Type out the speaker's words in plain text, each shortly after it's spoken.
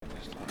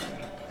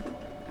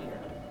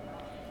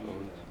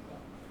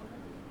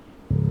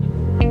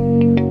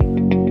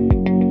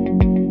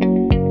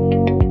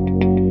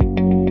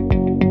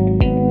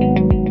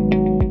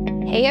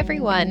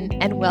everyone,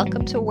 and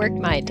welcome to Work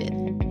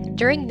Minded.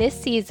 During this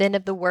season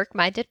of the Work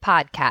Minded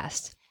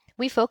podcast,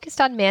 we focused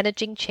on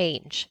managing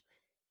change.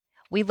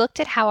 We looked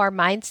at how our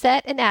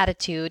mindset and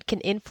attitude can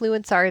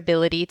influence our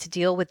ability to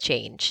deal with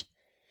change.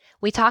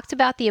 We talked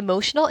about the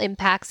emotional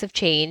impacts of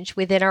change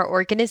within our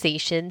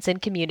organizations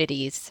and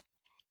communities.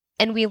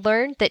 And we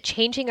learned that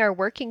changing our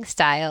working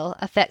style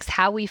affects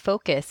how we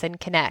focus and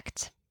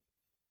connect.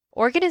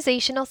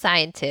 Organizational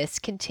scientists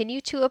continue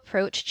to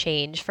approach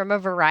change from a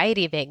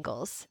variety of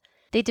angles.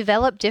 They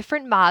develop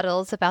different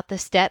models about the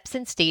steps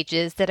and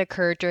stages that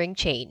occur during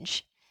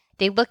change.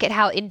 They look at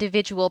how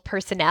individual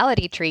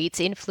personality traits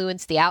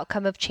influence the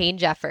outcome of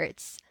change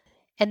efforts.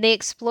 And they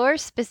explore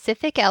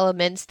specific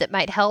elements that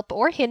might help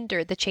or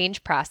hinder the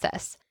change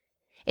process.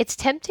 It's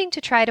tempting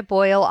to try to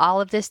boil all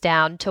of this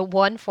down to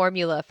one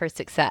formula for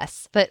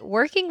success, but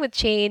working with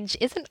change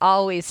isn't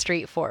always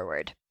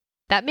straightforward.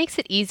 That makes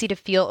it easy to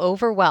feel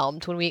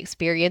overwhelmed when we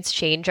experience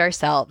change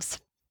ourselves.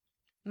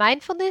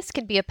 Mindfulness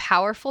can be a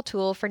powerful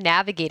tool for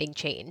navigating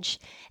change,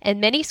 and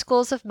many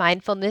schools of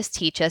mindfulness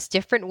teach us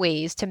different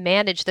ways to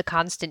manage the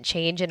constant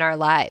change in our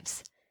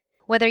lives.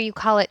 Whether you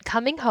call it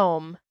coming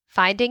home,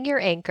 finding your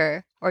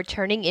anchor, or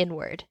turning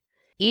inward,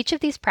 each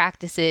of these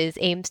practices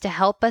aims to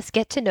help us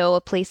get to know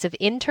a place of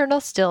internal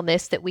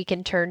stillness that we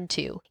can turn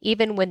to,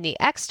 even when the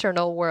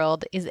external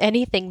world is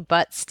anything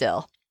but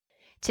still.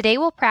 Today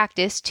we'll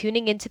practice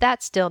tuning into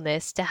that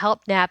stillness to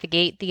help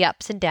navigate the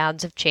ups and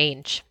downs of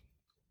change.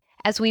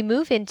 As we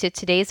move into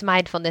today's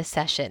mindfulness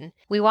session,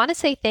 we want to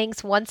say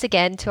thanks once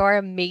again to our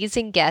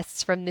amazing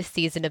guests from this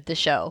season of the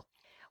show.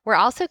 We're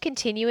also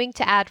continuing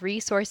to add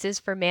resources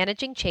for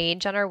managing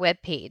change on our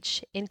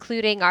webpage,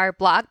 including our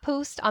blog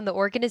post on the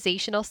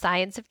organizational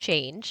science of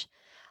change,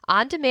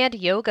 on-demand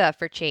yoga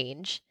for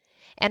change,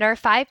 and our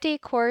 5-day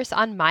course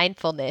on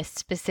mindfulness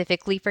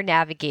specifically for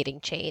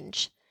navigating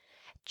change.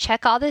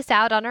 Check all this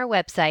out on our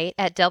website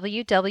at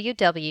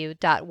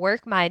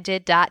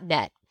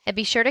www.workminded.net. And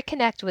be sure to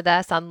connect with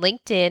us on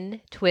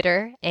LinkedIn,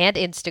 Twitter, and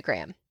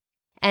Instagram.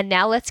 And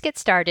now let's get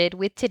started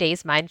with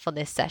today's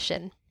mindfulness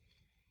session.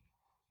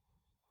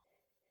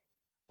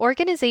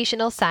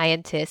 Organizational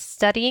scientists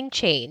studying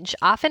change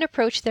often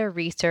approach their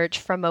research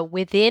from a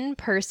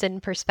within-person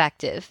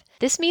perspective.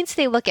 This means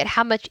they look at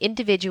how much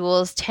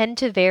individuals tend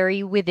to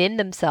vary within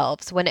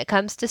themselves when it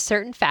comes to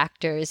certain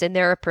factors in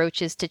their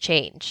approaches to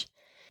change.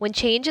 When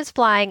change is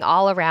flying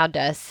all around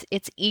us,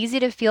 it's easy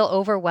to feel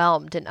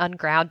overwhelmed and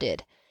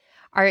ungrounded.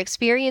 Our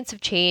experience of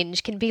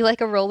change can be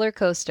like a roller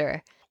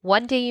coaster.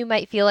 One day you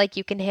might feel like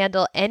you can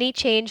handle any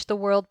change the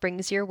world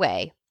brings your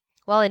way,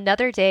 while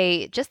another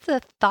day, just the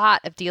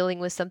thought of dealing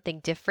with something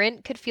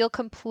different could feel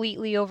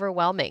completely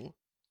overwhelming.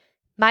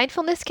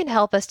 Mindfulness can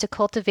help us to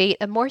cultivate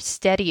a more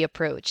steady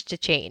approach to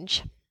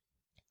change.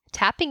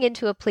 Tapping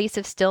into a place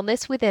of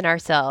stillness within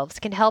ourselves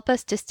can help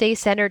us to stay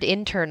centered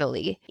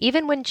internally,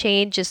 even when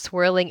change is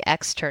swirling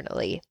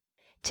externally.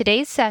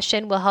 Today's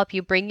session will help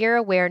you bring your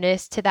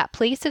awareness to that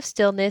place of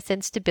stillness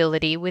and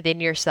stability within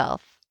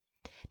yourself.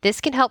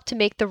 This can help to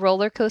make the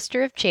roller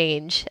coaster of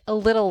change a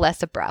little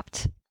less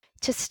abrupt.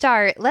 To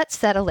start, let's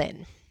settle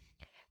in.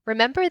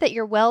 Remember that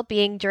your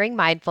well-being during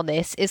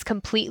mindfulness is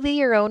completely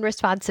your own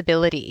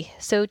responsibility,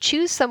 so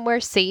choose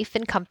somewhere safe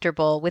and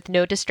comfortable with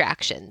no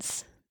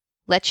distractions.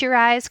 Let your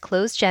eyes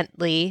close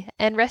gently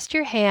and rest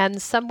your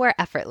hands somewhere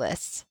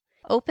effortless.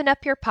 Open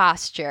up your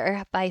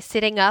posture by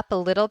sitting up a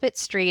little bit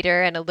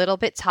straighter and a little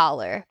bit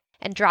taller,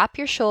 and drop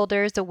your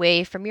shoulders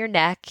away from your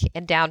neck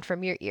and down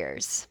from your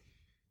ears.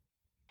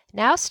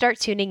 Now start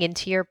tuning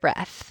into your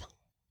breath.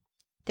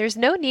 There's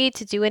no need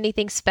to do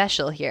anything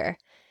special here.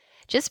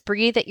 Just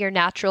breathe at your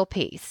natural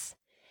pace,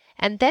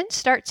 and then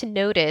start to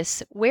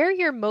notice where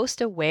you're most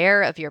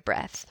aware of your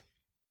breath.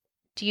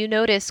 Do you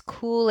notice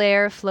cool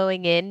air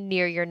flowing in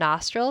near your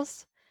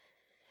nostrils?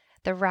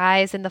 The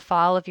rise and the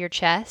fall of your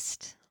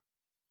chest?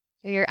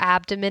 Or your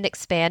abdomen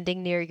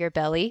expanding near your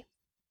belly?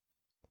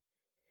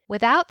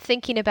 Without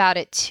thinking about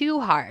it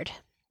too hard,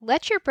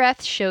 let your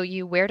breath show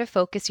you where to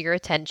focus your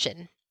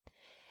attention.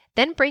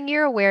 Then bring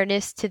your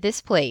awareness to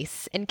this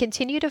place and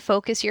continue to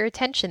focus your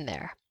attention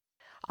there.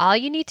 All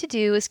you need to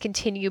do is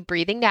continue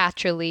breathing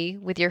naturally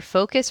with your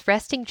focus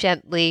resting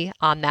gently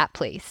on that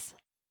place.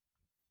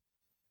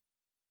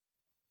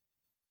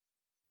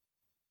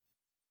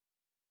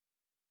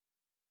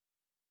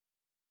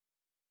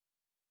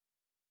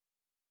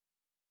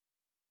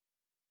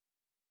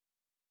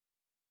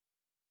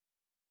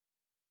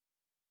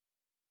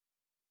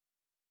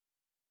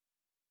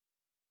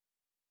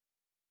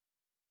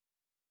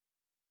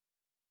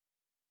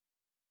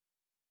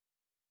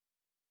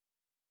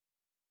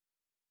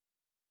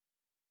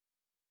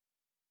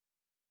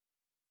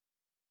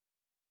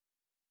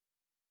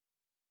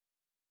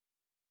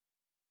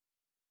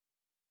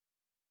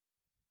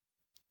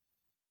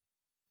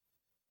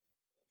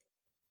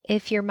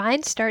 If your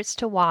mind starts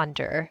to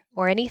wander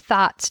or any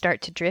thoughts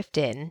start to drift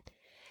in,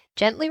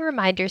 gently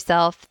remind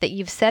yourself that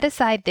you've set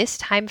aside this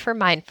time for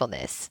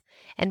mindfulness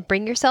and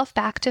bring yourself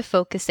back to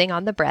focusing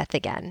on the breath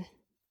again.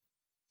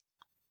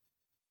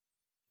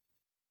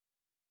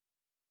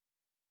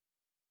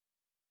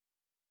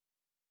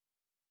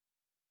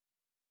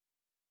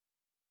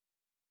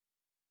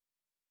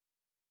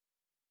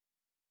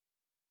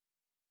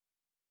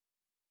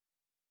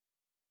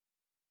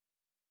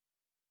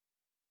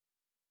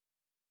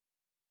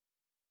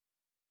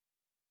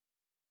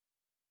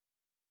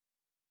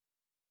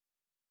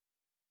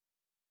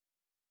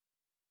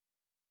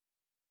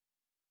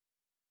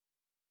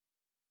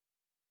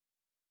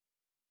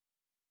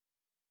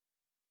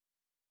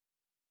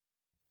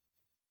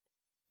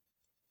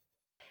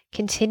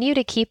 Continue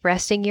to keep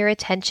resting your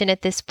attention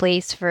at this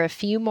place for a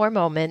few more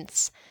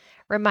moments,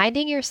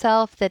 reminding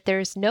yourself that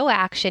there's no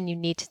action you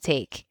need to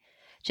take.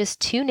 Just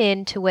tune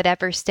in to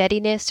whatever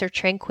steadiness or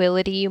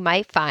tranquility you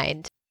might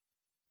find.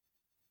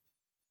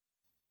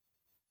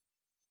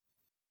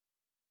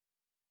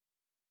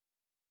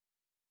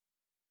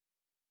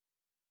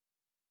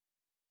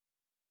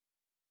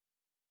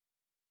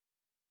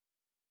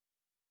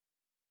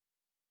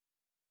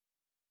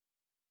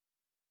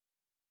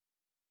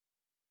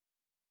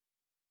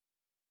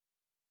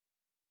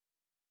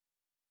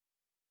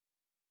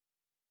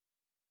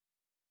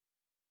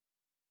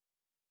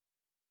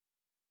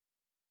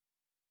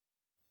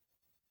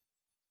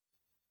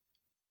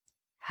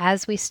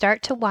 As we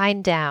start to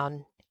wind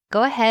down,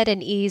 go ahead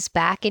and ease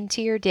back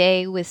into your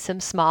day with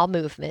some small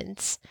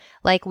movements,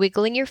 like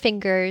wiggling your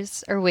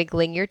fingers or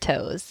wiggling your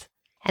toes.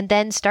 And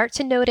then start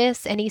to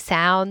notice any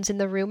sounds in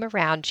the room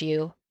around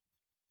you.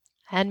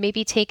 And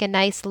maybe take a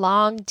nice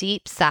long,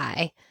 deep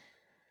sigh.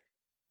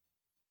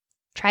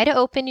 Try to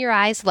open your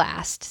eyes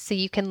last so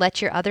you can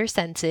let your other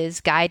senses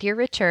guide your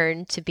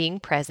return to being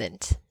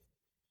present.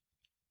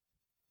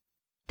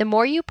 The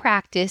more you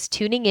practice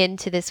tuning in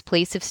to this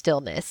place of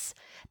stillness,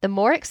 the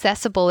more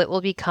accessible it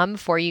will become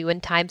for you in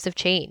times of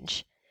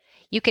change.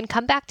 You can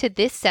come back to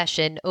this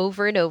session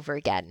over and over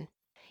again.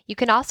 You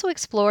can also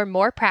explore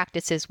more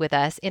practices with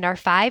us in our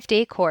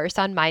 5-day course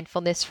on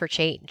mindfulness for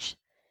change.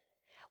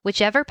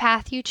 Whichever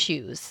path you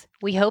choose,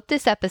 we hope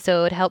this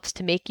episode helps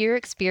to make your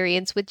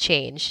experience with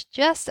change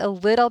just a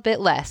little bit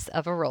less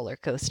of a roller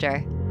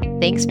coaster.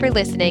 Thanks for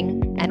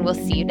listening, and we'll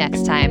see you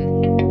next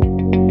time.